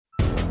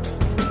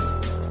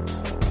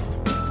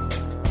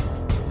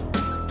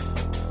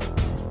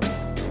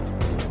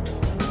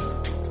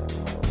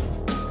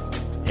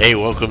Hey,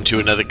 welcome to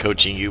another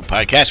Coaching You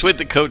podcast with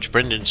the coach,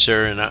 Brendan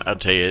Sir. And I'll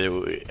tell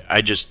you,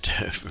 I just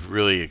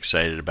really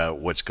excited about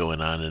what's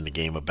going on in the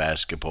game of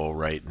basketball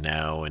right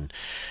now. And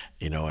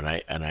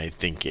I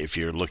think if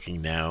you're looking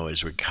now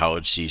as with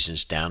college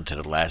seasons down to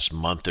the last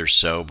month or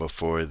so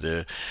before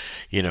the,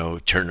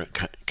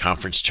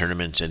 conference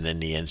tournaments and then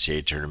the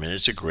NCAA tournament,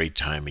 it's a great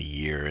time of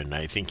year. And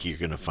I think you're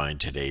going to find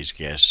today's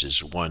guest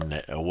is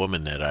a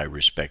woman that I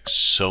respect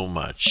so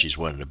much. She's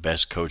one of the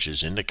best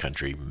coaches in the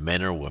country,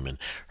 men or women.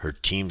 Her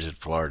teams at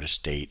Florida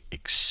State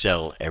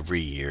excel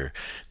every year.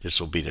 This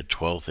will be the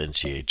 12th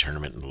NCAA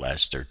tournament in the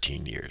last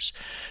 13 years.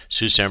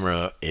 Sue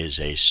Semrau is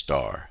a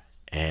star.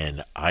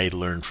 And I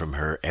learn from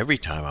her every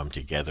time I'm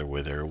together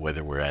with her,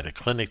 whether we're at a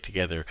clinic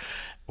together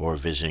or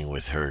visiting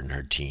with her and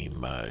her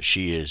team.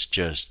 She is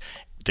just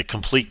the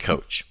complete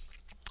coach,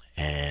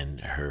 and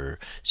her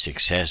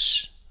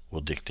success will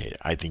dictate it.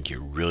 I think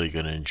you're really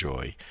going to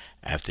enjoy,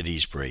 after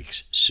these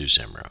breaks, Sue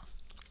Semrau.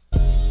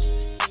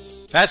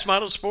 Fast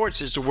Model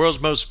Sports is the world's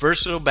most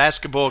versatile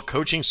basketball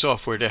coaching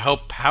software to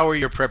help power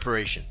your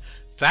preparation.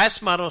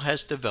 Fast Model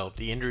has developed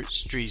the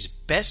industry's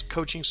best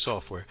coaching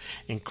software,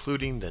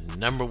 including the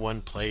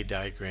 #1 play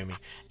diagramming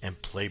and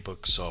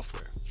playbook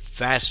software,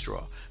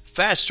 FastDraw.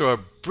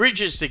 FastDraw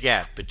bridges the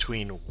gap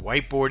between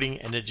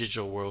whiteboarding and the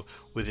digital world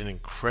with an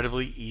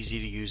incredibly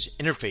easy-to-use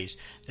interface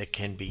that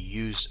can be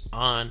used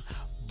on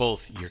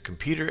both your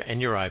computer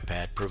and your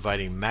iPad,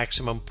 providing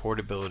maximum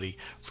portability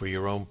for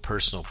your own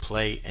personal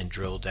play and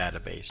drill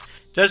database.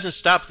 Doesn't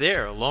stop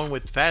there. Along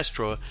with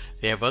FastDraw,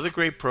 they have other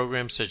great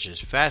programs such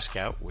as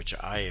FastScout, which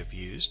I have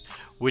used,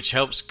 which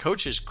helps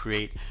coaches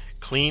create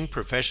clean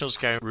professional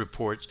scouting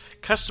reports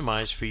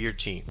customized for your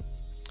team.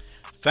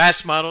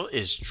 Fast Model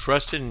is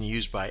trusted and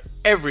used by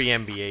every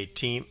NBA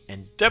team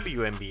and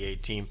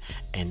WNBA team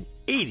and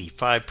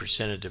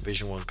 85% of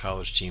Division I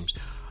college teams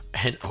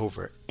and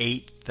over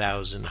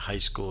 8,000 high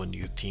school and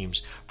youth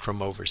teams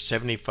from over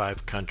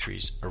 75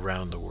 countries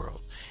around the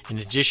world. In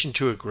addition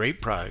to a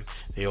great product,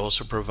 they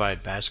also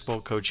provide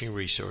basketball coaching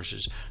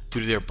resources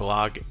through their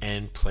blog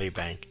and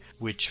Playbank,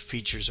 which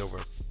features over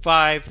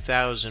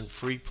 5,000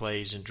 free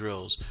plays and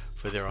drills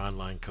for their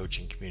online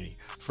coaching community.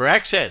 For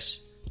access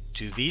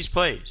to these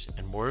plays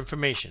and more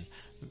information,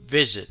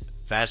 visit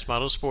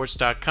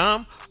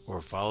fastmodelsports.com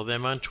or follow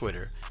them on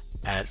Twitter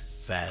at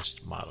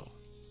FastModel.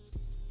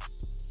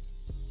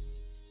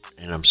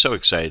 And I'm so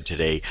excited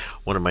today.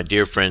 One of my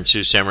dear friends,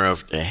 Sue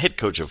Semrau, the head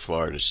coach of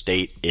Florida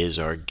State, is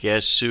our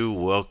guest. Sue,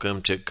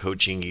 welcome to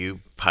Coaching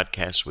You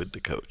podcast with the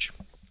coach.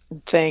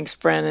 Thanks,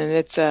 Brennan.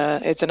 It's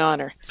an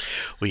honor.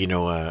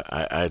 Well,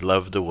 I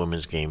love the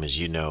women's game, as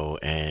you know,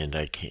 and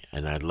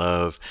I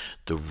love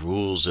the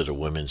rules of the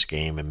women's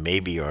game, and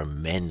maybe our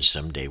men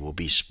someday will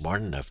be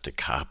smart enough to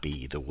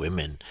copy the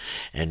women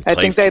and I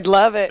think they'd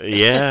love it.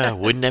 Yeah,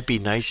 wouldn't that be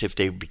nice if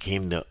they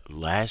became the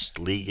last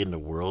league in the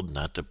world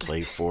not to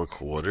play 4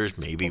 quarters?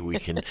 Maybe we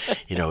can,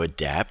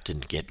 adapt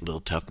and get a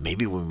little tough.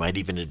 Maybe we might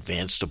even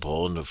advance the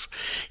ball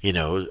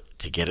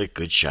to get a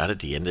good shot at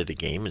the end of the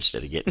game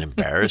instead of getting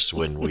embarrassed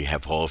when we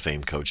have Hall of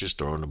Fame coaches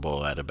throwing the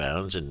ball out of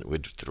bounds and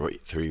with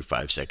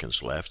 3-5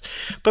 seconds left.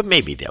 But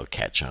maybe they'll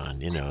catch on.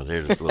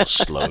 They're a little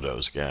slow,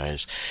 those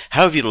guys.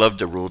 How have you loved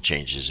the rule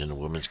changes in the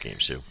women's game,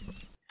 Sue?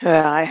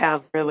 I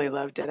have really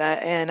loved it.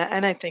 And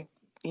I think,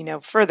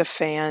 for the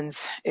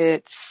fans,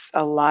 it's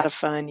a lot of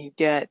fun. You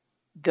get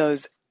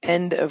those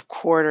end of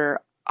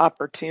quarter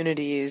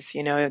opportunities,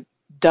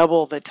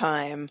 double the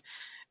time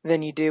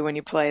than you do when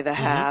you play the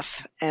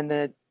half and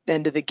the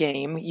end of the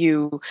game.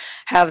 You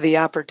have the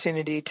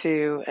opportunity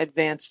to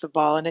advance the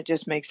ball, and it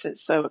just makes it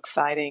so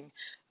exciting,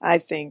 I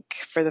think,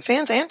 for the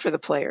fans and for the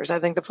players. I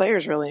think the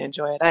players really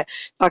enjoy it. I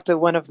talked to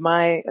one of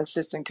my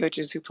assistant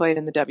coaches who played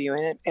in the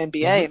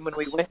WNBA, and when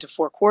we went to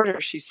 4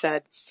 quarters, she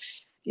said,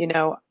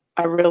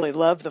 I really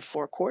love the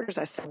 4 quarters.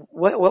 I said,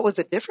 what was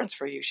the difference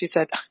for you? She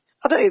said,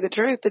 I'll tell you the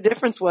truth. The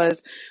difference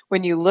was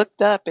when you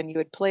looked up and you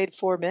had played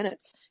 4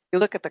 minutes, you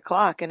look at the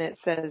clock and it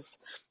says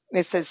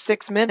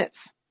 6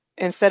 minutes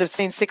instead of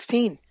saying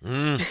 16.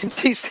 And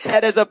she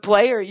said, as a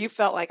player, you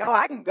felt like,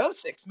 I can go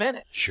 6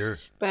 minutes. Sure.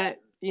 But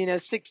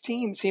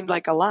 16 seemed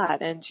like a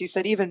lot. And she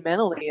said, even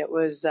mentally,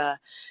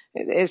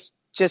 it's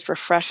just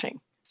refreshing.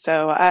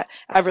 So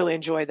I've really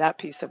enjoyed that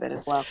piece of it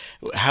as well.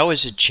 How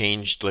has it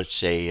changed, let's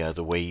say,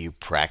 the way you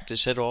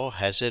practice at all?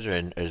 Has it?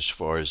 And as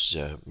far as,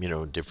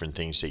 different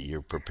things that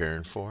you're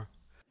preparing for?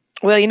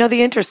 Well,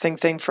 the interesting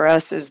thing for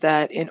us is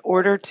that in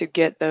order to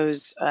get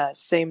those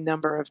same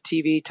number of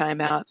TV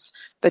timeouts,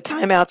 the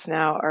timeouts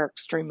now are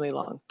extremely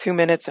long, 2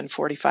 minutes and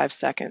 45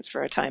 seconds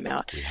for a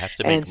timeout. We have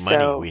to make money.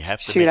 So, we have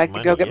to make I money,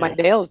 could go get my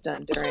nails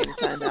done during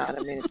timeout.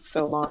 I mean, it's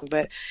so long.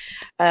 But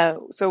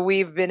so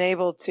we've been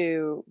able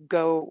to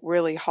go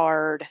really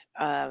hard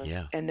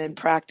and then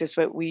practice.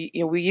 But we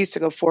used to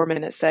go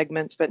 4-minute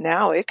segments, but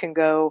now it can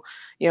go,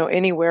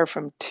 anywhere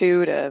from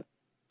 2 to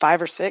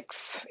 5 or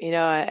 6,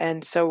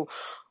 and so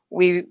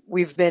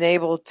we've been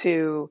able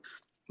to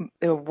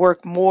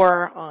work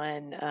more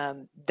on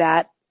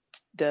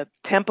the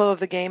tempo of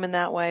the game in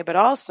that way, but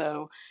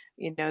also,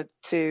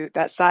 to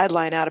that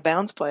sideline out of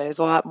bounds play is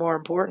a lot more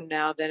important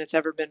now than it's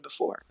ever been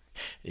before.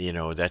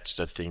 That's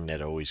the thing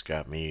that always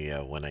got me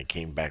when I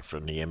came back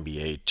from the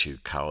NBA to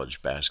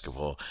college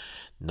basketball.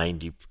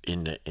 90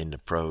 in the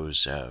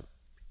pros,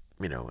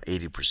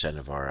 80%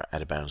 of our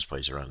out of bounds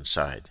plays are on the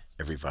side.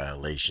 Every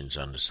violation's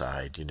on the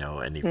side.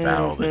 Any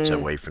foul that's Hmm.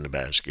 away from the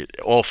basket,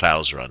 all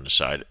fouls are on the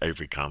side.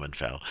 Every common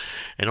foul,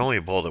 and only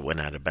a ball that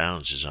went out of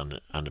bounds is on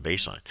the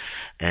baseline.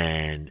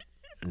 And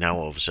now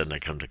all of a sudden I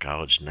come to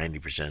college,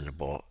 90%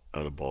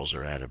 of the balls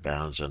are out of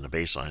bounds on the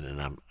baseline,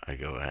 and I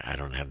go, I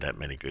don't have that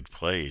many good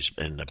plays,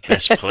 and the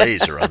best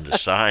plays are on the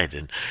side,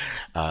 and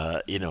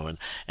I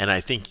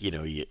think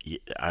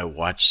I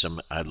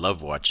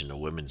love watching the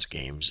women's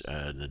games,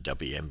 and the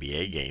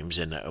WNBA games,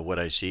 and what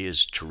I see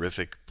is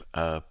terrific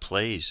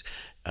plays.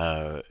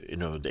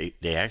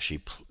 They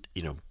actually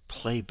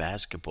play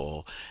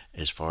basketball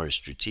as far as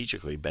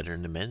strategically better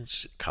than the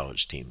men's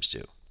college teams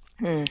do.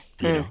 Hmm.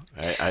 Their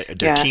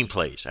Yeah. team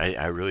plays.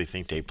 I really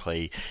think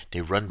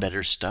they run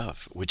better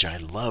stuff, which I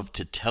love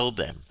to tell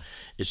them.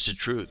 It's the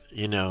truth,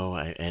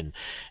 and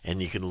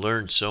you can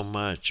learn so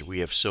much. We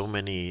have so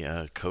many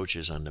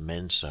coaches on the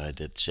men's side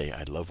that say,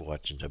 I love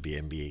watching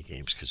WNBA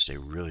games because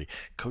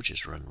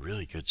coaches run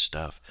really good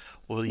stuff.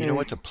 Well, you know Mm.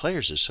 what? The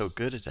players are so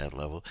good at that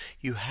level,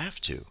 you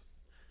have to,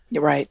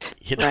 Right,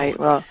 you know. right.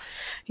 Well,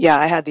 yeah,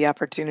 I had the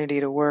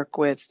opportunity to work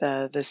with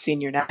the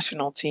senior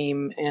national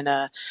team in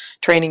a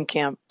training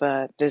camp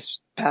this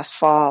past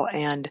fall,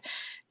 and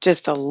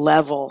just the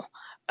level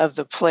of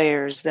the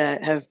players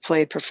that have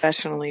played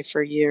professionally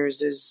for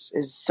years is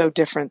so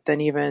different than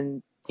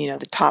even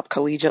the top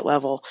collegiate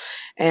level,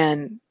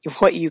 and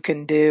what you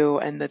can do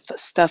and the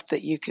stuff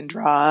that you can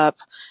draw up.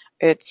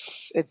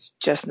 It's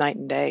just night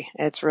and day.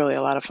 It's really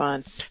a lot of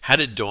fun. How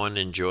did Dawn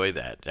enjoy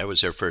that? That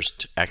was her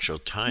first actual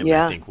time, I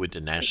Yeah. think, with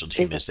the national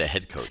team It, as the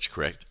head coach,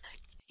 correct?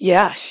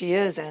 Yeah, she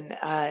is, and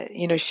I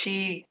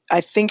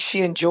think she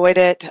enjoyed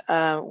it.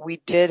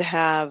 We did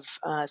have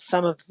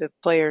some of the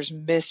players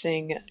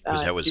missing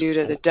Because that due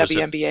to the was the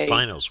WNBA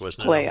finals,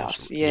 wasn't it?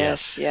 Almost, playoffs. yeah.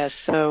 Yes, yes.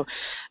 So,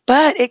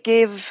 but it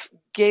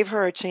gave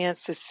her a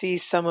chance to see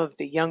some of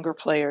the younger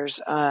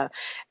players,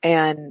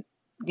 and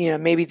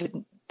maybe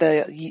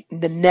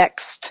the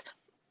next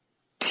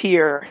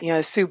tier.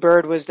 Sue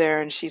Bird was there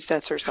and she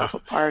sets herself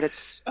apart.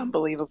 It's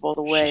unbelievable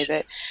the way She's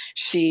that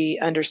she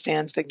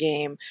understands the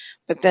game.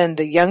 But then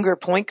the younger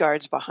point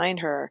guards behind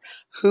her,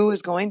 who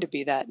is going to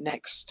be that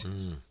next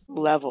mm.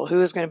 level?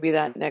 Who is going to be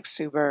that next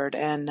Sue Bird?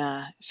 And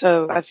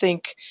so I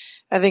think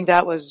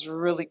that was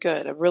really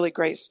good, a really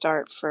great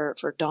start for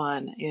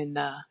Dawn in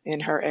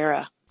her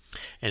era.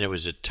 And it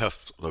was a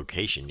tough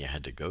location you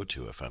had to go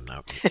to, if I'm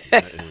not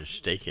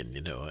mistaken.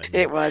 I mean,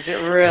 It was.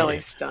 It really yeah.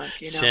 stunk,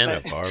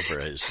 Santa but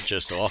Barbara is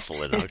just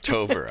awful in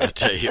October. I'll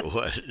tell you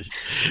what,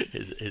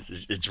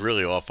 it's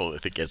really awful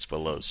if it gets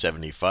below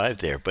 75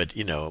 there. But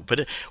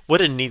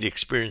what a neat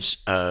experience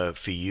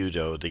for you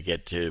though to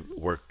get to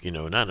work.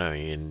 Not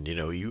only in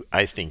you.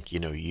 I think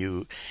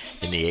you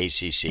in the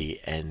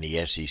ACC and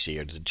the SEC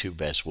are the two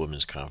best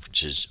women's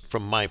conferences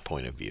from my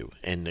point of view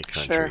in the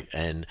sure. country,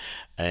 and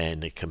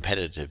the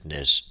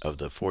competitiveness of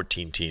the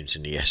 14 teams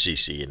in the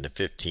SEC and the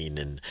 15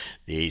 in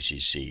the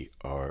ACC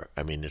are,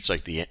 I mean,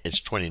 it's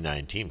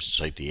 29 teams. It's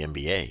like the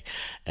NBA,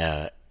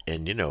 and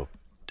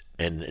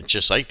and it's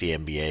just like the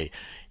NBA.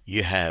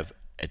 You have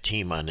a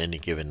team on any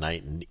given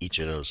night in each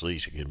of those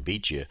leagues that can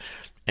beat you.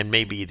 And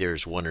maybe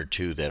there's one or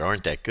two that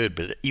aren't that good,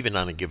 but even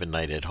on a given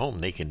night at home,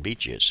 they can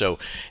beat you. So,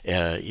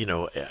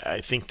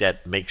 I think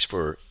that makes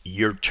for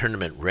your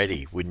tournament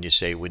ready, wouldn't you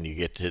say, when you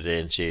get to the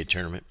NCAA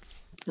tournament?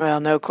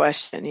 Well, no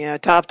question.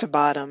 Top to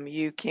bottom,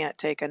 you can't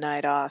take a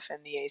night off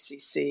in the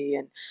ACC.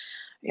 And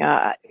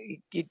yeah,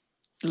 you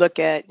look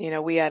at,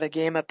 we had a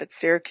game up at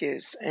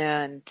Syracuse,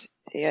 and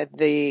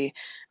they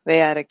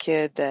had a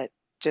kid that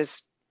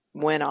just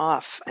went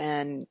off,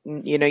 and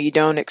you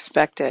don't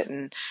expect it,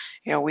 and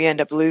we end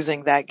up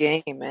losing that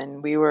game,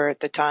 and we were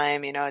at the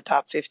time, a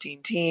top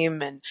 15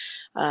 team, and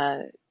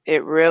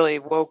it really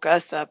woke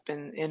us up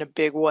in a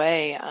big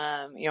way.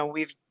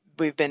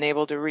 We've been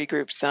able to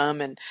regroup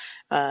some, and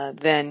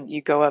then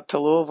you go up to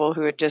Louisville,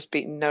 who had just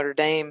beaten Notre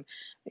Dame,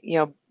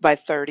 by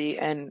 30,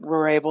 and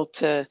were able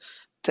to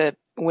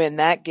win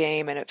that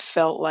game, and it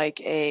felt like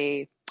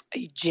a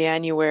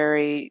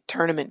January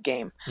tournament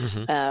game.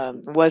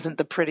 Hmm. Wasn't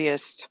the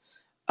prettiest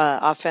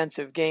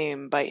offensive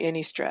game by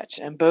any stretch,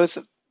 and both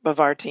of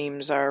our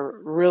teams are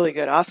really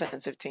good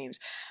offensive teams.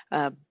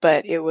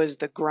 But it was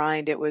the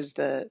grind, it was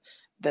the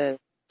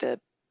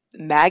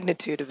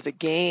magnitude of the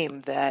game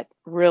that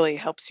really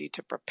helps you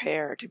to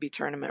prepare to be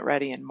tournament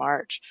ready in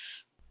March.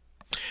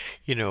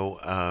 You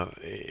know,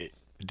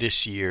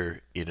 this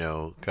year,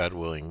 God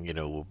willing,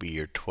 will be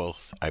your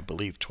 12th, I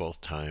believe,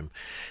 12th time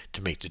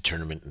to make the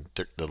tournament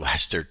in the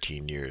last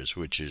 13 years,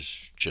 which is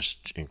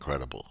just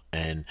incredible.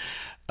 And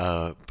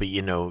but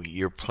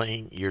you're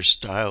playing your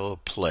style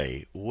of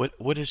play.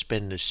 What has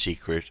been the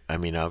secret? I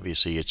mean,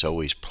 obviously, it's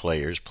always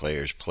players,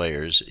 players,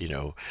 players.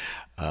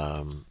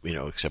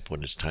 Except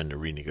when it's time to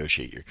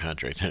renegotiate your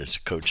contract and it's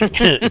coaching.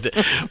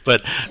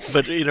 but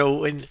what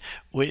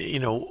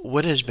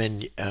has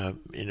been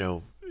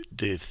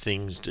the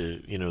things,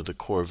 the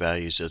core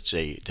values, let's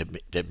say,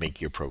 that make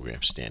your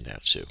program stand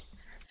out, Sue?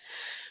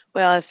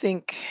 Well, I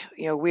think,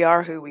 we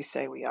are who we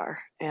say we are.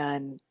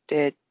 And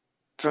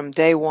from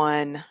day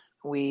one,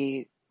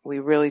 we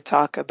really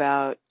talk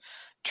about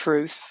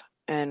truth,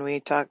 and we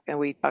talk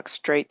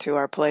straight to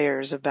our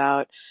players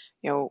about,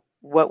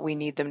 what we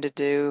need them to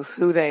do,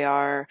 who they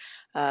are.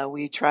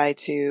 We try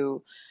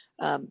to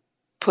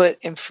put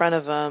in front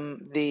of them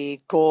the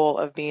goal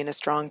of being a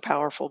strong,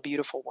 powerful,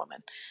 beautiful woman.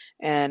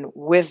 And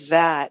with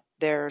that,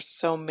 there are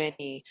so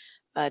many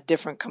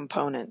different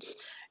components.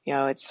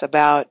 It's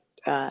about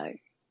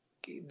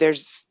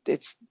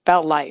it's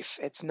about life.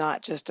 It's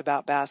not just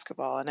about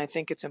basketball. And I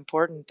think it's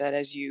important that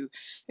as you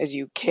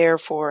care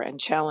for and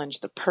challenge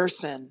the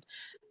person,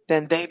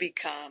 then they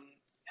become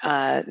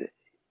uh,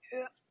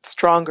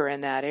 stronger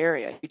in that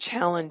area. You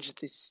challenge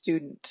the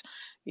student.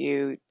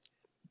 You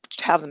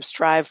have them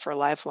strive for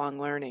lifelong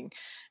learning,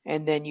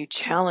 and then you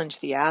challenge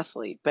the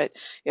athlete. But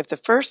if the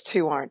first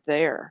two aren't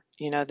there,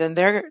 then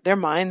their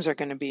minds are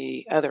going to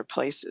be other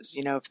places.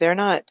 If they're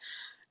not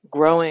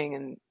growing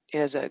and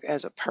as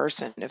a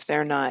person, if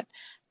they're not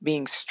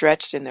being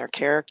stretched in their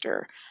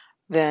character,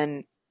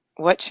 then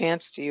what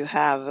chance do you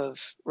have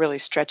of really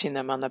stretching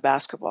them on the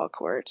basketball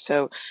court?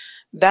 So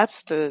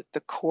that's the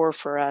core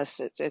for us.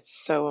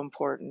 It's so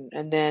important.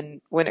 And then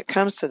when it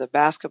comes to the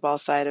basketball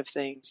side of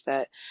things,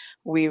 that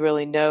we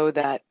really know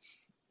that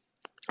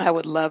I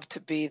would love to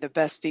be the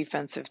best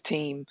defensive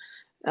team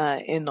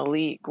in the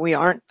league. We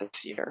aren't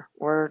this year.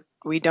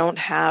 We don't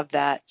have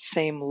that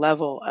same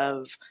level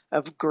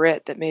of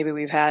grit that maybe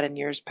we've had in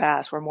years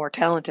past. We're more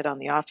talented on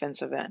the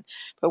offensive end,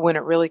 but when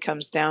it really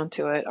comes down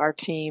to it, our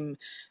team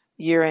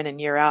year in and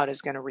year out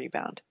is going to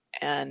rebound,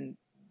 and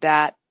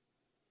that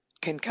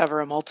can cover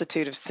a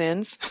multitude of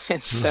sins.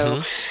 And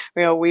so,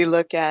 Mm-hmm. we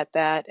look at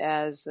that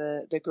as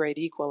the great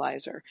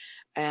equalizer.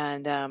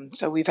 And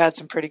so we've had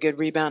some pretty good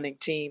rebounding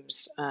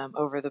teams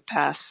over the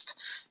past,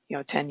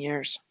 10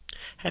 years.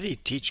 How do you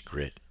teach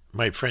grit?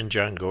 My friend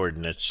John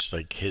Gordon, that's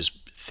like his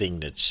thing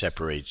that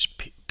separates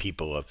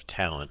people of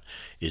talent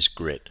is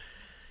grit.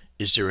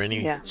 Is there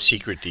any Yeah.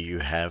 secret that you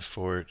have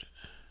for it?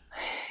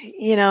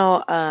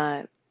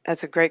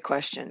 That's a great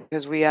question,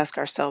 because we ask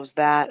ourselves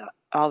that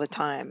all the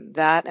time,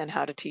 that and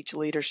how to teach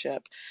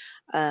leadership.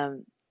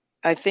 Um,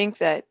 I think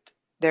that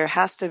there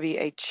has to be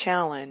a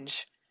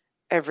challenge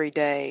every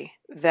day,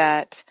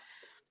 that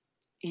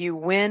you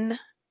win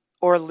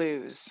or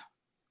lose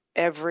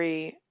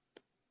every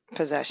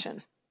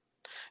possession.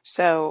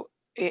 So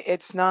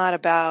it's not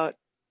about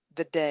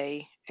the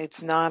day.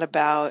 It's not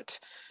about,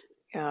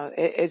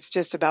 it's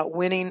just about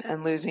winning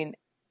and losing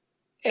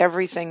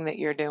everything that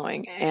you're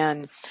doing.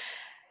 And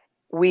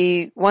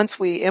once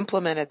we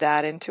implemented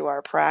that into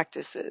our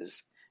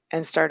practices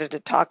and started to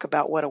talk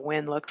about what a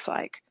win looks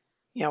like.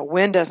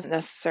 Win doesn't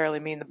necessarily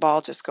mean the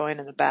ball just going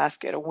in the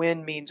basket. A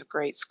win means a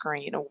great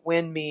screen. A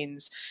win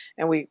means,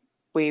 and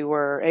we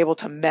were able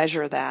to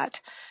measure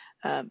that.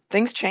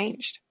 Things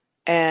changed,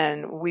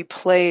 and we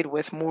played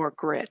with more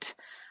grit.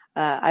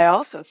 I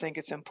also think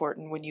it's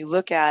important when you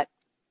look at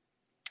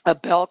a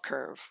bell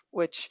curve,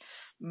 which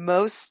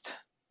most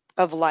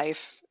of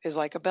life is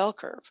like a bell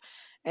curve.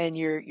 And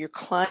you're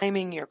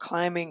climbing, you're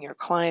climbing, you're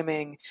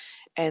climbing,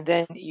 and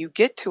then you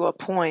get to a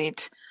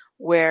point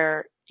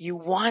where you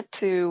want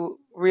to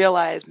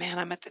realize, man,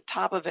 I'm at the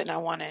top of it and I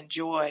want to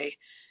enjoy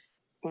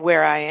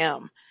where I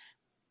am.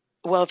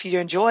 Well, if you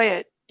enjoy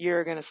it,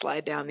 you're going to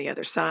slide down the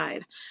other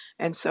side.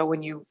 And so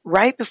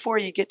right before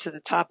you get to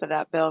the top of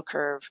that bell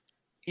curve,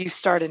 you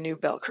start a new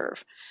bell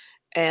curve.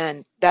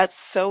 And that's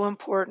so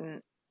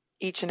important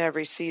each and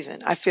every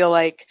season. I feel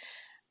like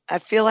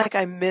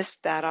I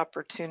missed that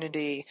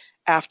opportunity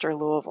after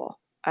Louisville.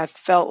 I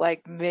felt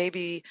like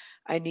maybe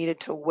I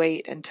needed to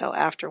wait until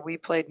after we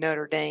played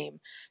Notre Dame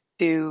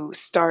to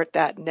start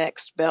that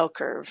next bell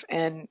curve,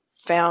 and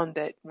found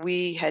that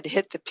we had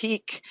hit the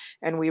peak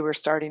and we were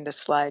starting to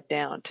slide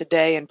down.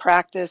 Today in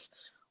practice,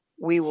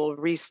 we will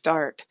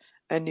restart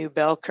a new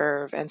bell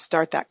curve and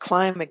start that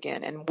climb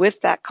again. And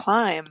with that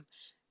climb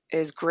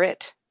is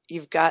grit.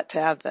 You've got to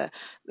have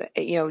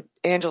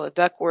Angela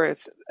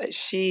Duckworth,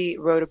 she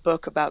wrote a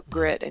book about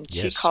grit, and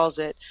she Yes, calls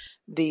it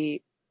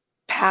the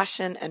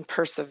passion and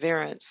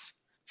perseverance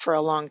for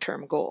a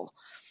long-term goal.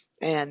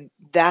 And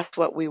that's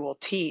what we will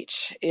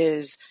teach,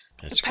 is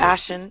the that's great.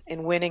 passion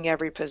in winning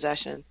every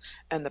possession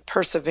and the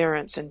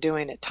perseverance in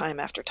doing it time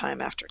after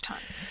time after time.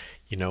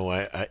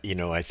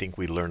 I think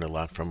we learn a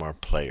lot from our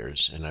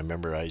players, and I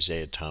remember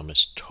Isaiah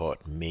Thomas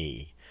taught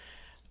me.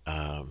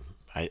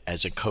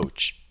 as a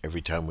coach,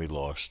 every time we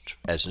lost,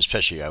 as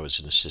especially I was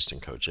an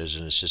assistant coach. As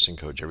an assistant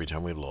coach, every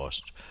time we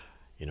lost,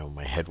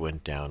 my head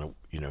went down.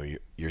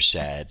 You're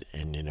sad,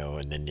 and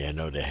and then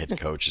the head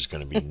coach is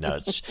going to be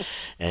nuts,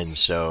 and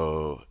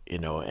so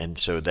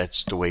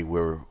that's the way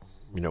we're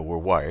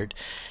wired,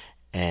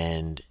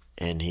 and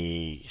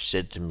he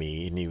said to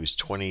me, and he was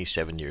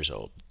 27 years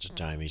old at the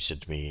time. He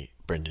said to me,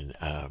 Brendan,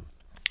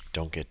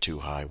 don't get too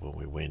high when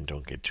we win.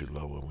 Don't get too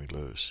low when we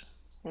lose.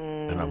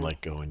 And I'm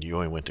like going, you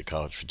only went to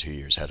college for 2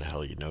 years. How the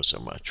hell you know so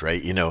much,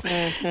 right?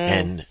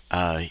 And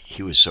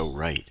he was so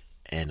right.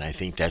 And I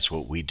think that's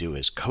what we do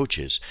as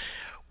coaches.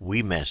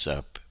 We mess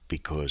up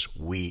because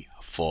we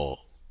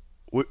fall.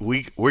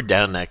 We're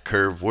down that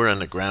curve. We're on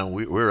the ground.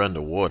 We're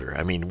underwater.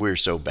 I mean, we're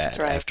so bad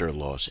after a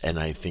loss. And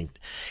I think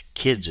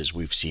kids, as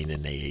we've seen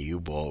in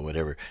AAU ball or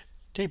whatever,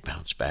 they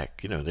bounce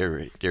back.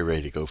 They're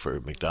ready to go for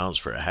McDonald's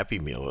for a Happy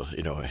Meal.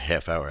 A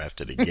half hour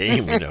after the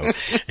game.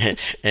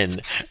 And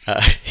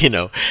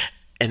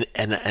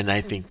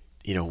I think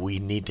we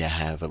need to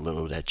have a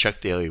little of that.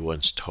 Chuck Daly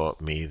once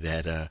taught me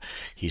that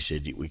he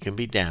said we can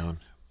be down,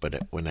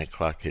 but when that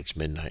clock hits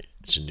midnight,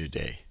 it's a new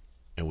day,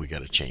 and we got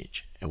to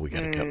change, and we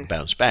got to come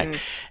bounce back.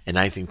 And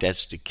I think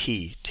that's the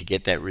key to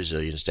get that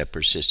resilience, that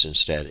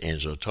persistence that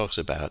Angelo talks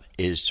about,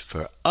 is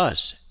for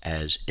us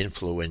as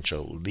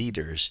influential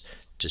leaders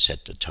to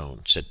set the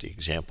tone, set the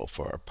example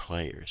for our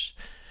players.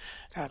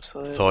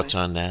 Absolutely. Thoughts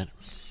on that?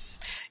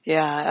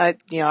 Yeah,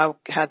 I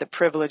had the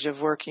privilege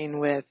of working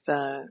with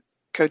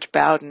Coach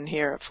Bowden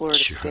here at Florida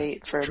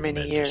State for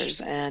many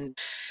years, and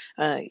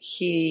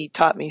he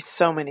taught me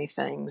so many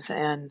things,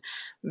 and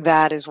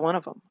that is one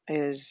of them.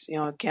 Is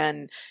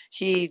again,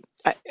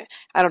 I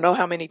don't know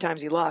how many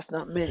times he lost,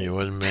 not many. He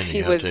wasn't many.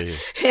 He was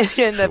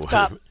in the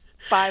top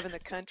 5 in the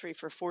country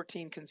for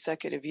 14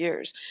 consecutive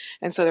years,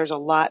 and so there's a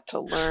lot to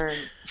learn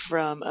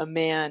from a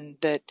man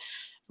that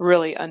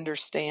really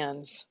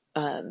understands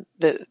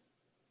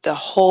the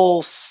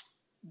whole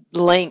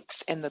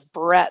length and the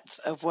breadth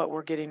of what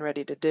we're getting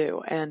ready to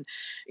do. And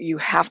you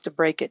have to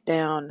break it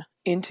down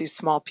into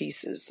small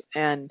pieces.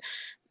 And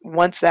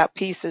once that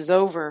piece is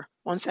over,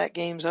 once that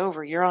game's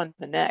over, you're on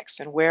the next.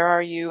 And where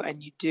are you?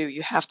 And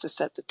you have to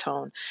set the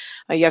tone.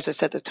 You have to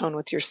set the tone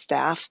with your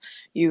staff.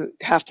 You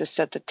have to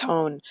set the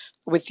tone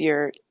with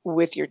your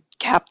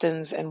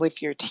captains and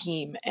with your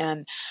team.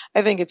 And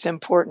I think it's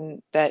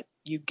important that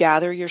you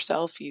gather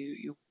yourself,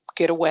 you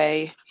get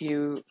away,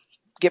 you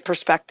get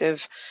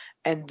perspective,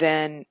 and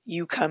then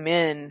you come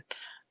in,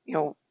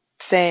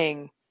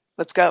 saying,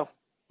 let's go.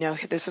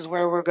 This is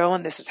where we're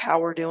going. This is how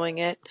we're doing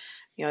it.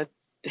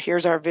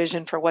 Here's our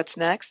vision for what's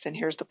next, and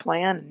here's the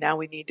plan. And now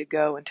we need to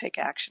go and take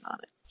action on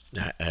it.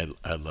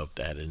 I love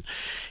that. And,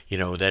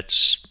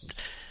 that's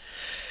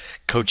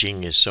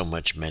coaching is so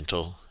much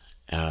mental.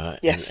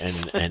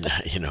 Yes. And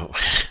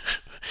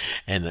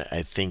and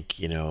I think,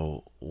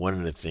 one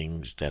of the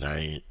things that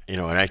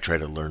and I try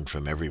to learn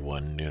from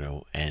everyone,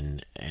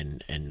 and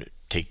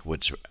take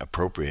what's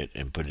appropriate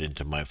and put it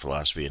into my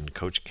philosophy. And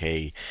Coach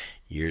K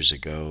years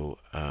ago,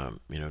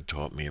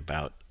 taught me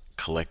about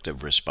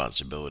collective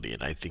responsibility.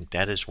 And I think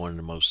that is one of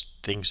the most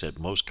things that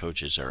most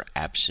coaches are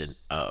absent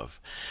of,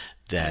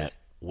 that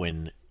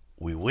when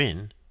we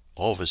win,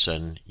 all of a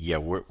sudden,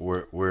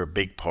 we're a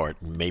big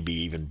part, maybe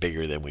even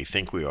bigger than we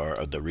think we are,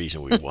 of the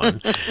reason we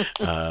won.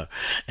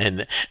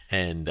 And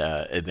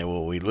then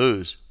when we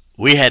lose,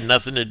 we had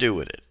nothing to do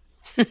with it.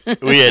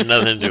 We had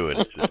nothing to do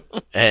with it.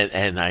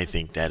 And I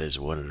think that is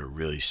one of the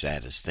really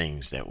saddest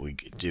things that we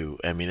do.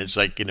 I mean, it's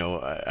like,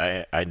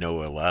 I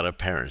know a lot of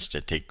parents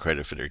that take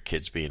credit for their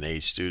kids being A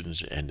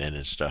students, and then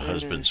it's the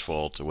husband's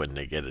fault when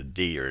they get a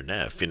D or an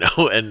F,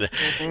 and,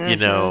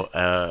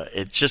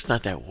 it's just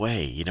not that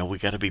way. We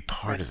got to be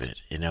part of it,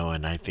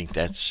 and I think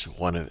that's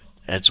one of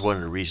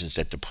the reasons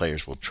that the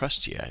players will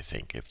trust you, I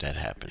think, if that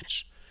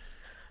happens.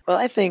 Well,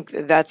 I think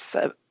that's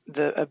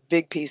a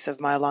big piece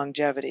of my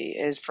longevity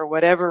is, for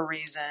whatever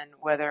reason,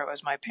 whether it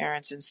was my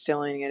parents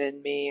instilling it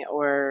in me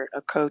or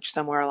a coach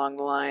somewhere along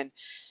the line,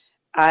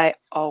 I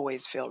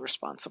always feel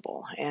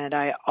responsible. And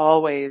I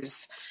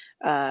always,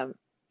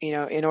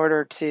 in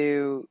order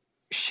to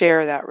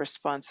share that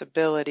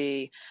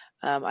responsibility,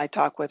 I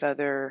talk with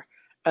other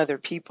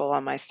people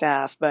on my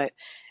staff, but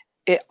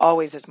it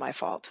always is my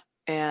fault.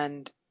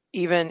 And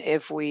even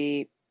if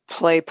we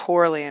play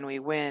poorly and we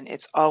win,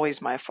 it's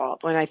always my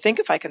fault. When I think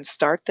if I can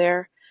start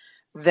there,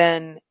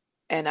 then,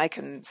 and I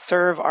can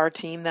serve our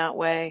team that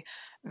way,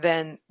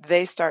 then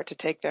they start to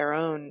take their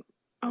own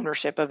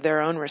ownership of their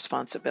own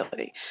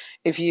responsibility.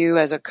 If you,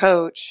 as a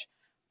coach,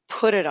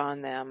 put it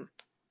on them,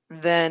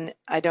 then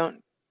I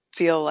don't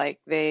feel like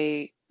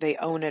they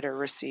own it or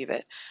receive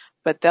it,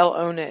 but they'll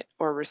own it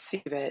or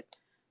receive it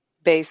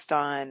based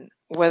on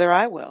whether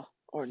I will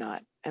or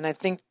not. And I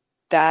think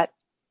that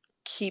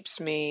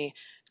keeps me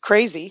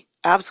crazy,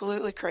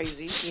 absolutely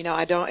crazy.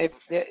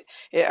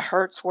 It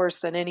hurts worse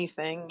than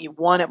anything. You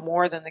want it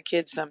more than the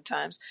kids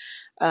sometimes.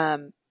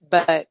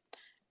 But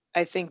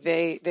I think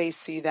they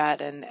see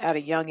that, and at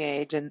a young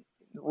age, and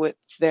with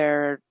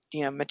their,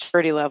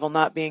 maturity level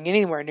not being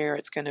anywhere near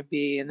it's going to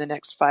be in the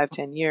next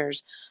 5-10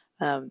 years,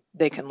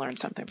 they can learn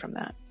something from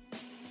that.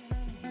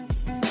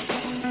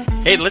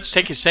 Hey, let's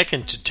take a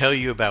second to tell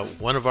you about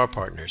one of our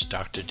partners,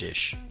 Dr.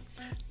 Dish.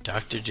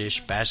 Dr.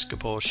 Dish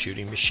basketball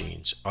shooting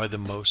machines are the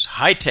most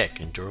high-tech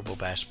and durable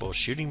basketball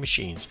shooting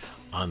machines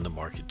on the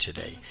market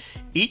today.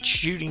 Each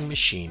shooting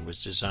machine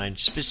was designed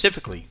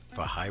specifically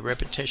for high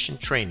repetition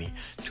training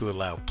to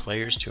allow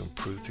players to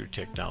improve through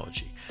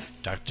technology.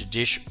 Dr.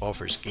 Dish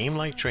offers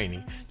game-like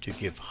training to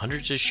give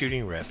hundreds of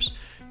shooting reps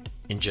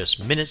in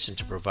just minutes and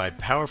to provide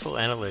powerful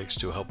analytics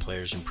to help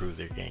players improve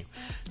their game.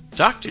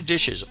 Dr.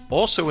 Dish has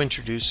also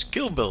introduced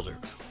Skill Builder,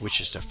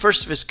 which is the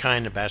first of its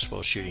kind in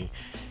basketball shooting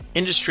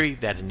industry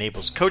that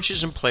enables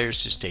coaches and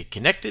players to stay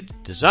connected,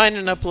 design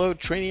and upload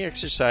training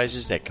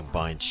exercises that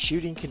combine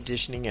shooting,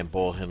 conditioning, and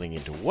ball handling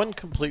into one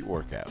complete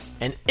workout,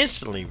 and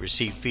instantly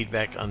receive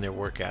feedback on their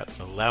workout,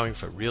 allowing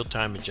for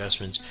real-time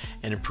adjustments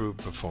and improved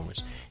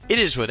performance. It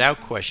is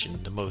without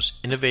question the most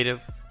innovative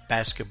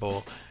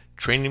basketball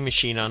training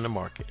machine on the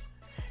market.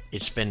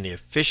 It's been the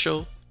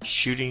official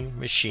shooting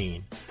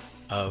machine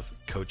of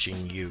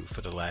Coaching U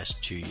for the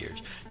last 2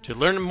 years. To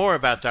learn more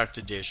about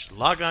Dr. Dish,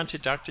 log on to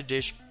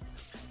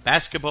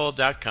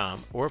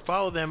drdishbasketball.com or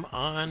follow them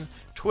on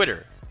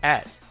Twitter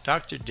at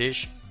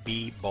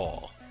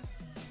drdishbball.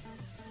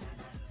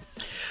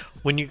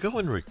 When you go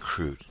and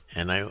recruit,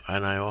 and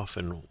I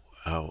often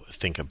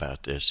think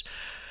about this,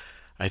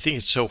 I think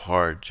it's so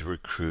hard to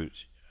recruit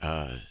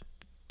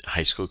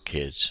high school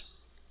kids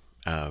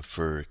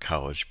for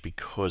college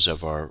because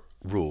of our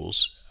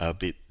rules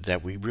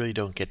that we really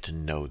don't get to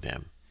know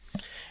them.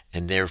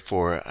 And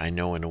therefore, I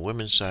know on the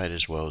women's side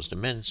as well as the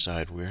men's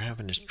side, we're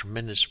having this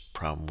tremendous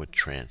problem with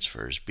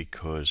transfers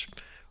because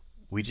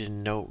we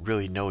didn't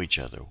really know each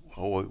other.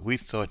 We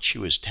thought she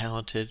was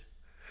talented,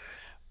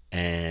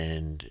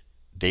 and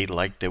they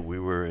liked that we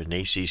were an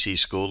ACC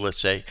school,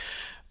 let's say,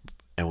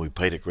 and we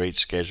played a great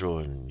schedule,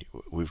 and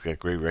we've got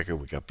great record.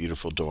 We got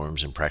beautiful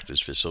dorms and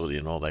practice facility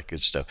and all that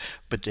good stuff.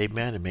 But they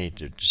might have made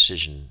their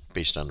decision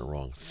based on the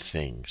wrong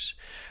things.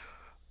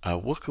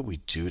 What could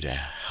we do to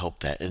help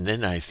that? And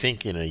then I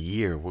think in a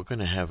year we're going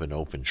to have an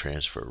open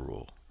transfer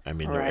rule. I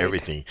mean, Right.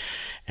 everything,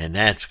 and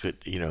that's good.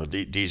 You know,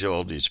 these are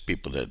all these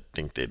people that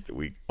think that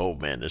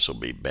this will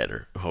be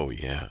better. Oh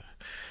yeah,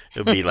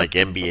 it'll be like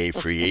NBA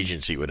free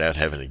agency without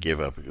having to give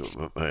up,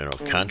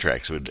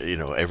 contracts with,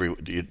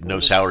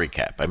 no salary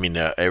cap. I mean,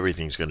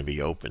 everything's going to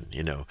be open.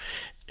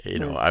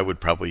 I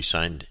would probably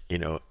sign.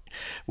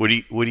 What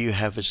do you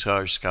have as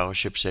far as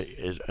scholarships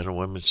on a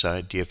women's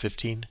side? Do you have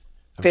 15?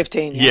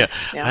 15. Yeah.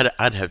 Yeah.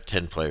 I'd have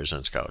 10 players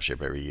on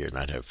scholarship every year, and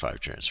I'd have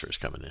 5 transfers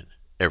coming in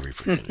every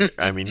freaking year.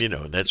 I mean,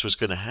 that's what's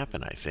going to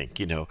happen, I think.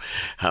 I'm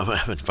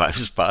having 5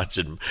 spots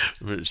in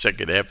the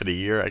second half of the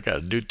year. I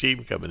got a new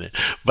team coming in.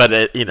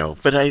 But,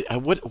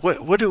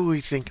 what do we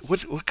think?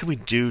 What can we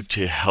do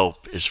to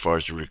help as far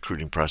as the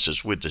recruiting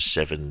process with the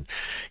 7,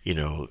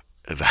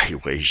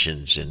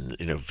 evaluations and,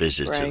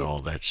 visits Right. and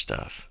all that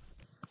stuff?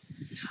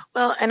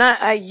 Well, and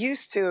I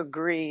used to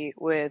agree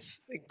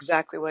with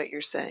exactly what you're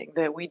saying,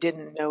 that we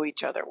didn't know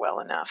each other well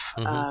enough.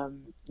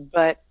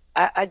 But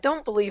I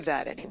don't believe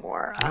that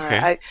anymore.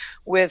 Okay.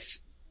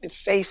 With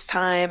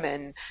FaceTime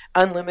and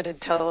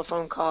unlimited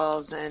telephone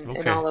calls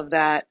and all of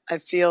that, I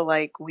feel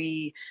like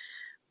we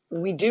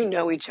do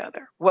know each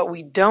other. What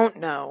we don't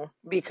know,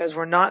 because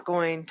we're not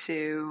going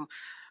to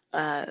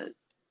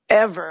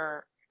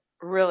ever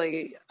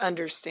really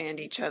understand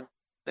each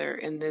other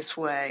in this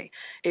way,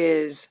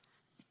 is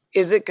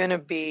it going to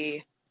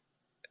be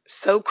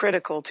so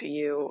critical to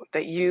you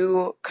that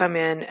you come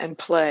in and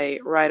play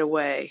right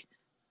away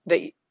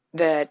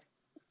that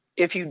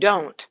if you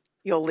don't,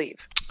 you'll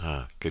leave?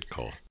 Good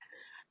call.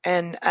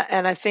 And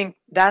I think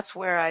that's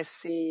where I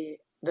see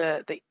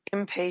the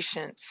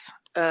impatience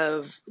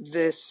of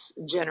this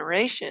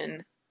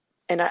generation,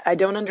 and I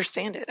don't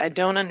understand it. I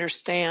don't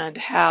understand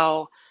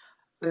how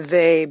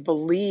they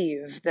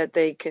believe that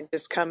they can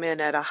just come in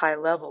at a high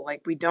level.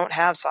 Like, we don't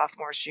have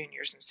sophomores,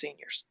 juniors, and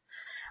seniors.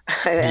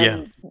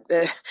 And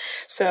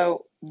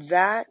so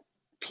that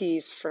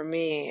piece for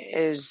me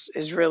is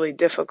really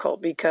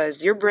difficult,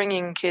 because you're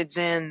bringing kids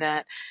in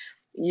that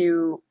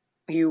you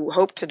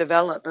hope to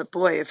develop. But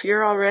boy, if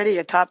you're already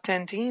a top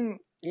 10 team,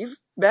 you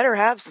better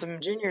have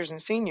some juniors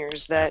and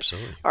seniors that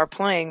Absolutely. are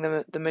playing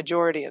the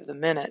majority of the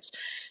minutes.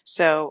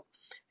 So,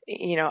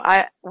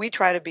 we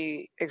try to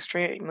be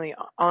extremely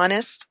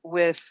honest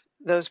with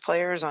those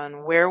players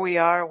on where we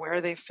are,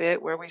 where they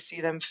fit, where we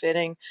see them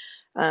fitting.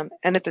 And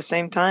at the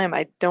same time,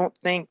 I don't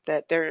think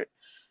that they're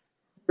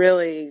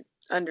really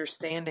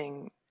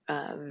understanding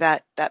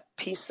that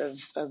piece of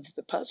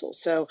the puzzle.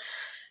 So,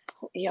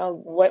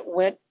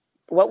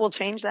 what will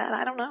change that?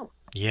 I don't know.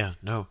 Yeah,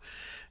 no,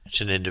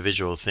 it's an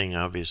individual thing,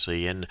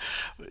 obviously. And,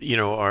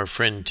 our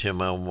friend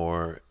Tim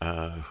Elmore,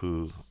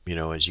 who,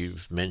 as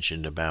you've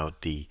mentioned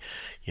about we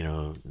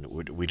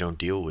don't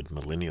deal with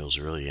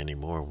millennials really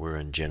anymore. We're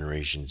in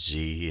Generation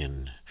Z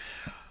and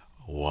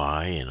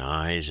Y and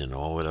I's and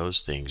all of those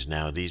things.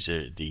 Now, these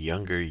are the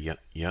younger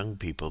young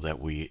people that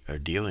we are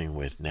dealing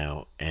with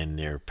now, and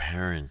their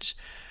parents.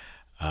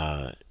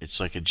 It's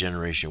like a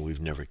generation we've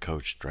never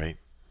coached, right?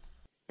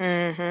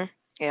 Hmm.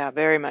 Yeah,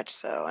 very much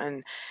so.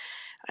 And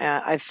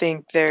I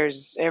think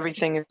there's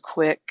everything is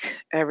quick,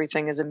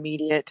 everything is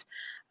immediate.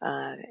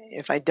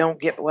 If I don't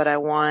get what I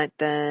want,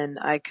 then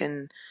I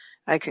can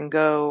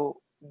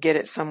go get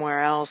it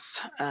somewhere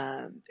else.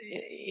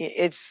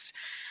 It's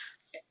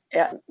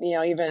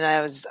even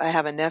I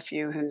have a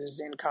nephew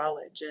who's in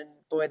college, and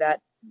boy,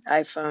 that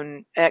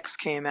iPhone X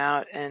came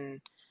out,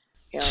 and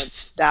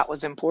that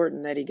was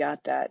important that he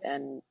got that.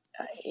 And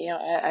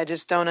I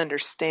just don't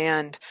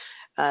understand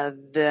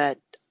that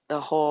the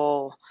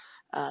whole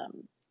um,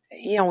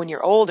 when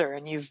you're older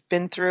and you've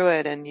been through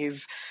it, and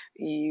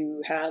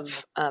you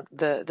have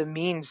the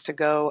means to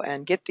go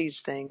and get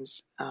these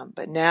things,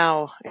 but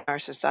now in our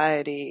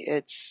society,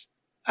 it's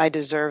I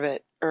deserve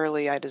it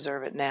early, I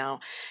deserve it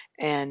now.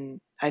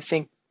 And I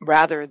think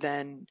rather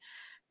than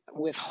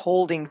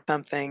withholding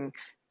something,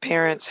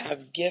 parents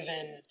have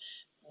given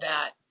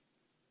that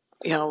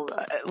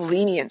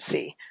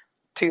leniency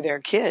to their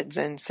kids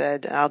and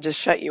said, I'll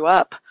just shut you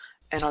up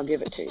and I'll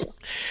give it to you.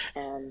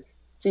 And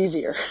it's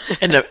easier.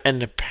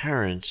 And the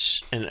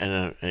parents,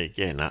 and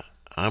again,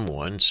 I'm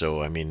one,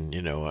 so I mean,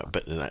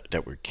 but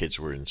that were kids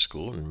were in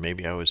school, and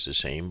maybe I was the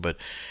same. But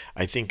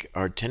I think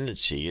our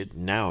tendency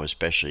now,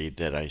 especially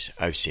that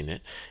I've seen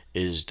it,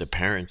 is the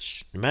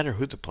parents, no matter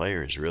who the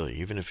player is, really,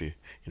 even if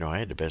I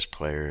had the best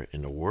player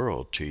in the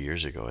world 2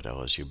 years ago at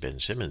LSU, Ben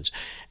Simmons,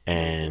 Hmm.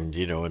 and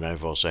and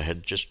I've also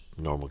had just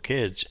normal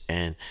kids,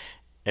 and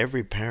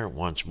every parent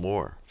wants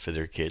more for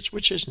their kids,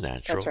 which is That's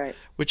natural, right.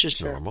 which is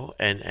Sure. normal,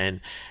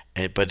 and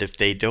but if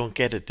they don't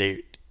get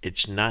it,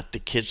 it's not the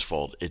kid's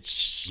fault.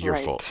 It's your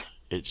fault.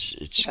 Right.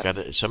 It's got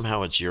Yes. to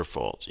somehow it's your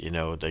fault.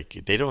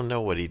 Like they don't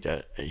know what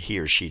he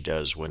or she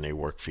does when they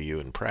work for you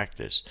in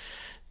practice.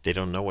 They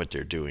don't know what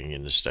they're doing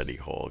in the study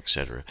hall,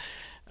 etc.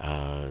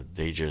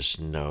 They just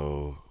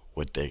know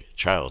what the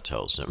child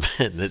tells them,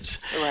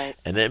 Right.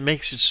 and it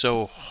makes it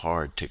so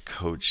hard to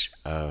coach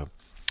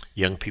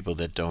young people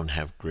that don't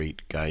have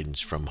great guidance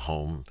from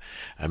home.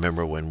 I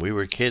remember when we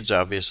were kids,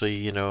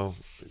 obviously,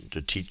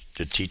 the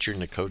teacher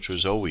and the coach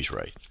was always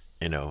right,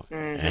 Hmm.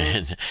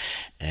 and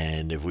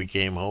and if we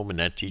came home and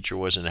that teacher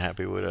wasn't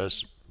happy with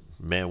us,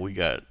 man, we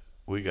got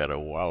a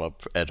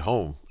wallop at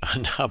home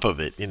on top of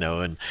it,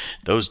 and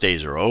those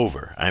days are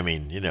over. I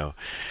mean,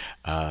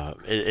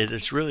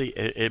 it's really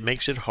it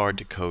makes it hard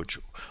to coach.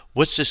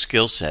 What's the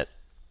skill set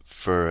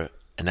for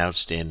an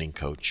outstanding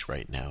coach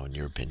right now, in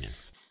your opinion?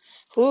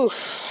 Whew.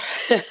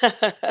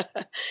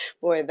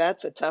 Boy,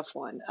 that's a tough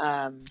one.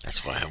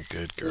 That's why I'm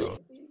good, Y- girl.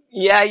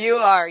 yeah, you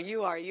are.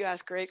 You are. You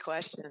ask great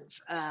questions.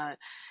 I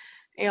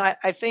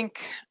think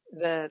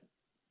the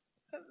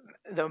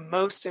the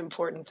most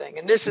important thing,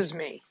 and this is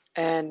me,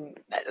 and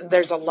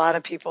there's a lot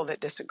of people that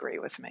disagree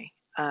with me.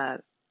 I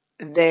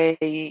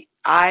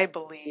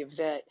believe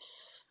that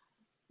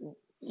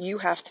you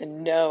have to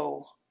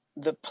know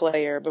the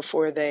player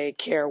before they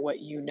care what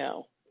you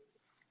know.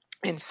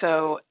 And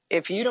so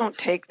if you don't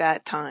take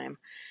that time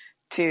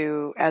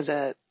to, as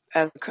a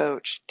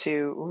coach,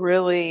 to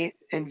really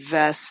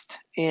invest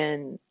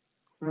in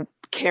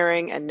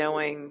caring and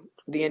knowing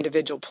the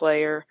individual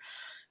player,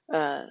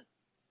 uh,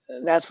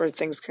 that's where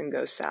things can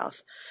go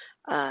south.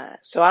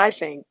 So I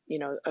think,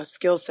 a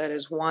skill set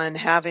is one,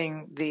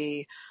 having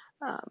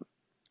um,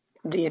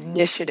 the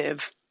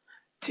initiative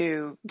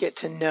to get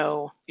to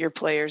know your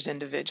players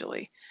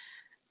individually,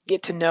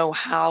 get to know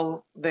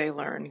how they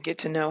learn, get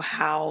to know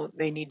how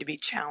they need to be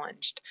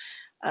challenged,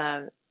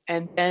 uh,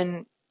 and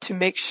then to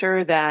make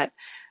sure that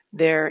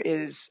there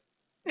is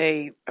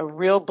a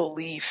real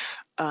belief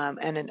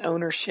and an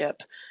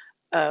ownership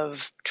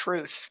of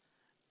truth,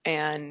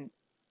 and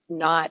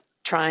not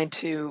trying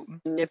to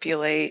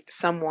manipulate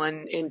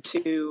someone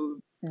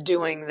into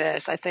doing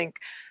this. I think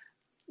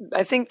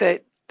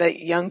that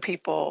young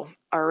people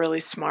are really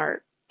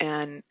smart,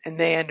 and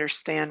they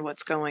understand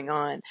what's going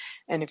on.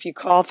 And if you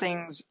call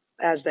things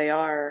as they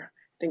are,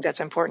 I think that's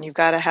important. You've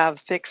got to have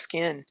thick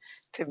skin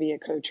to be a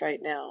coach right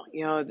now.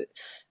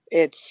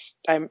 It's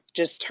I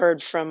just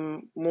heard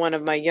from one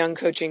of my young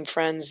coaching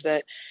friends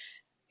that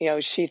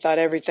she thought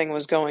everything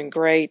was going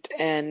great,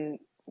 and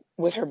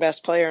with her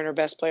best player, and her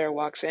best player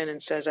walks in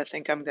and says, I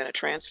think I'm going to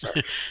transfer.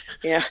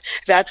 you know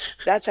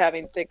that's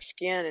having thick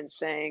skin and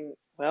saying,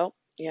 well,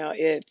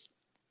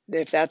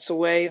 if that's the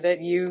way that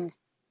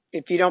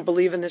if you don't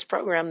believe in this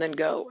program, then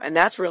go. And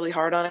that's really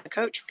hard on a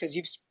coach, because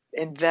you've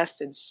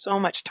invested so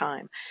much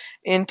time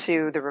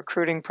into the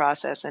recruiting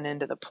process and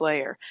into the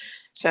player.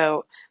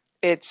 So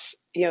it's,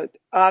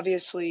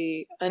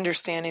 obviously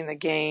understanding the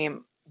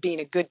game, being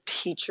a good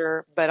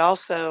teacher, but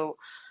also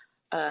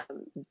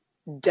um,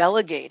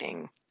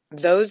 delegating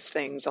those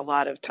things a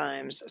lot of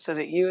times, so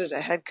that you as a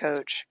head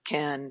coach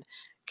can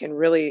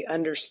really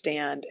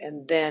understand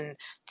and then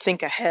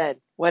think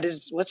ahead.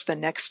 What's the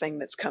next thing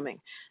that's coming?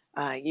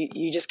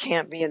 You just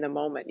can't be in the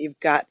moment. You've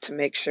got to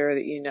make sure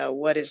that you know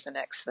what is the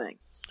next thing.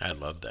 I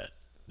love that.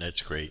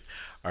 That's great.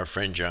 Our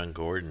friend John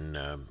Gordon,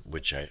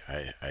 which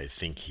I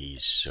think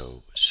he's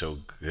so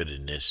good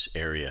in this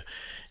area.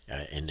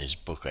 in his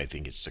book, I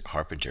think it's The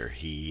Carpenter,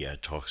 he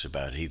talks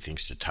about, he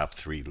thinks the top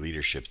 3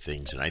 leadership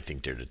things, and I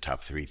think they're the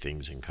top 3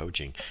 things in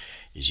coaching,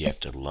 is you have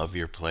to love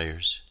your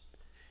players,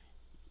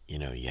 you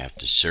have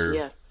to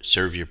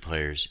serve your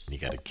players, and you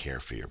got to care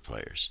for your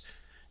players.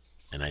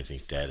 And I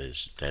think that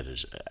is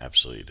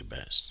absolutely the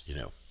best,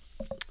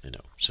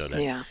 so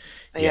that,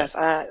 yes,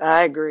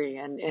 I agree.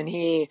 And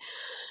he,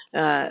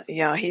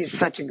 he's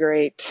such a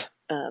great,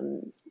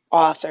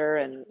 author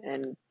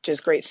and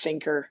just great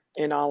thinker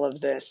in all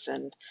of this.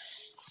 And,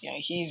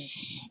 he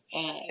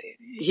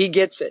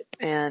gets it,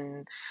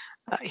 and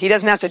he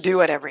doesn't have to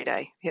do it every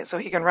day, so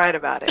he can write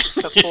about it.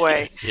 But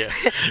boy,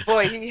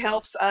 boy, he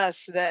helps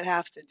us that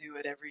have to do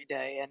it every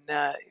day,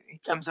 and he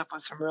comes up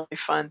with some really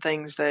fun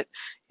things that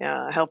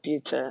help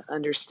you to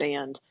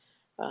understand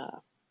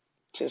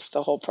just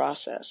the whole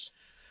process.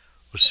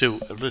 Well, Sue,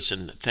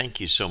 listen, thank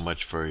you so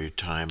much for your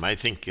time. I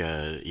think,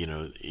 I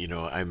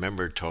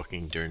remember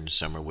talking during the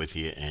summer with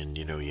you, and,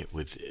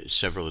 with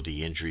several of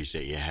the injuries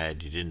that you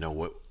had, you didn't know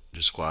what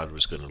the squad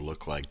was going to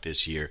look like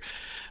this year.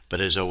 But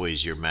as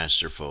always, you're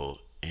masterful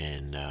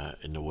in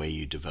the way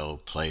you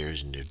develop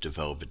players and you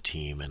develop a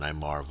team, and I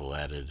marvel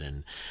at it.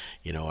 And,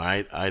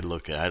 I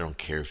look at, I don't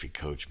care if you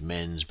coach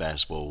men's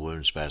basketball,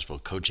 women's basketball,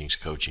 coaching's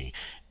coaching,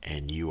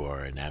 and you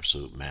are an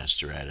absolute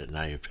master at it. And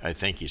I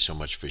thank you so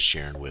much for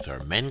sharing with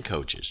our men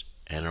coaches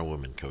and our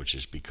women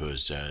coaches,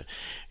 because,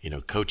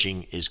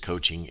 coaching is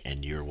coaching,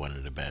 and you're one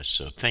of the best.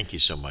 So thank you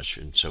so much,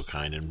 and so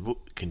kind, and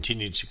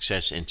continued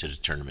success into the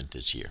tournament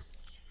this year.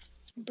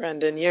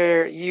 Brendan,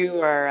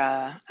 you are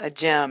a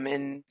gem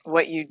in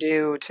what you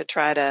do to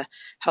try to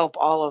help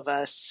all of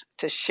us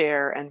to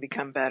share and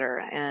become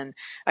better. And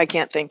I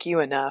can't thank you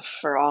enough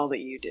for all that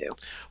you do.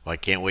 Well, I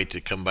can't wait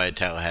to come by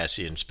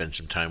Tallahassee and spend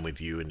some time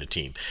with you and the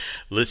team.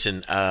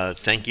 Listen,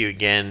 thank you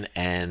again,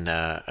 and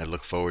I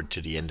look forward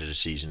to the end of the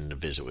season to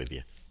visit with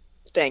you.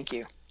 Thank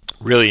you.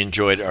 Really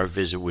enjoyed our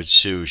visit with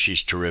Sue.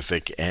 She's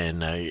terrific.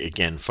 And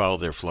again, follow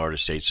their Florida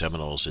State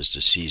Seminoles as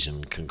the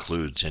season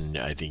concludes. And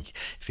I think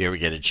if you ever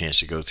get a chance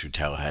to go through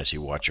Tallahassee,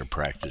 watch her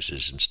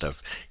practices and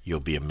stuff, you'll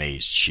be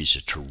amazed. She's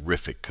a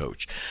terrific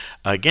coach.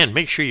 Again,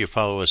 make sure you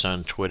follow us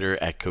on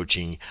Twitter at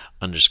coaching_you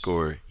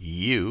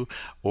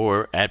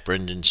or at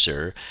Brendan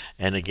Suhr.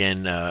 And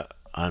again,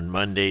 on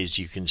Mondays,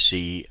 you can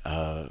see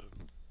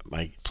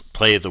my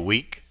play of the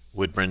week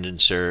with Brendan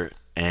Suhr.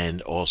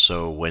 And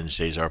also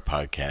Wednesdays, our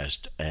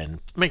podcast. And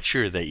make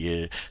sure that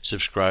you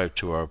subscribe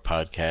to our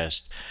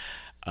podcast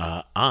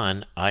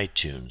on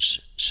iTunes.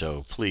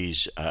 So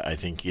please, I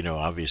think,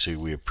 obviously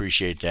we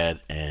appreciate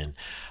that. And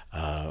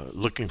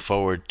looking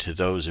forward to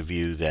those of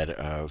you that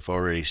have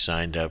already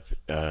signed up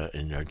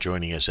and are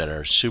joining us at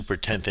our Super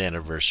 10th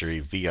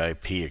Anniversary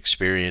VIP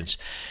experience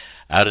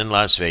out in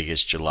Las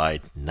Vegas, July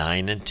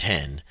 9 and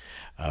 10,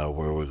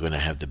 where we're going to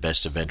have the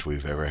best event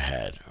we've ever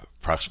had.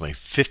 Approximately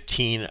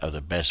 15 of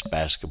the best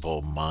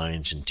basketball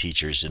minds and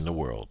teachers in the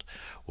world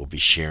will be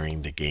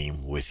sharing the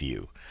game with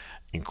you.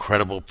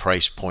 Incredible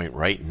price point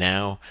right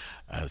now.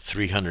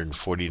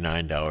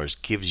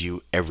 $349 gives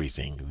you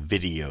everything: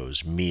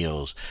 videos,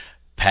 meals,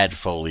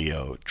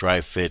 Padfolio,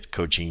 Dry Fit,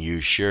 Coaching You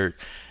shirt,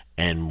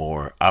 and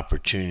more.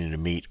 Opportunity to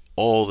meet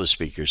all the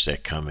speakers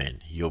that come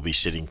in. You'll be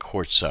sitting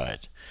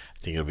courtside.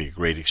 I think it'll be a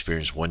great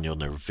experience, one you'll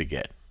never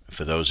forget.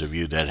 For those of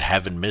you that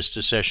haven't missed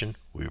a session,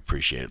 we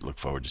appreciate it. Look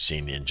forward to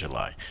seeing you in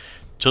July.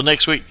 Till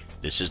next week,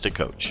 this is the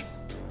coach.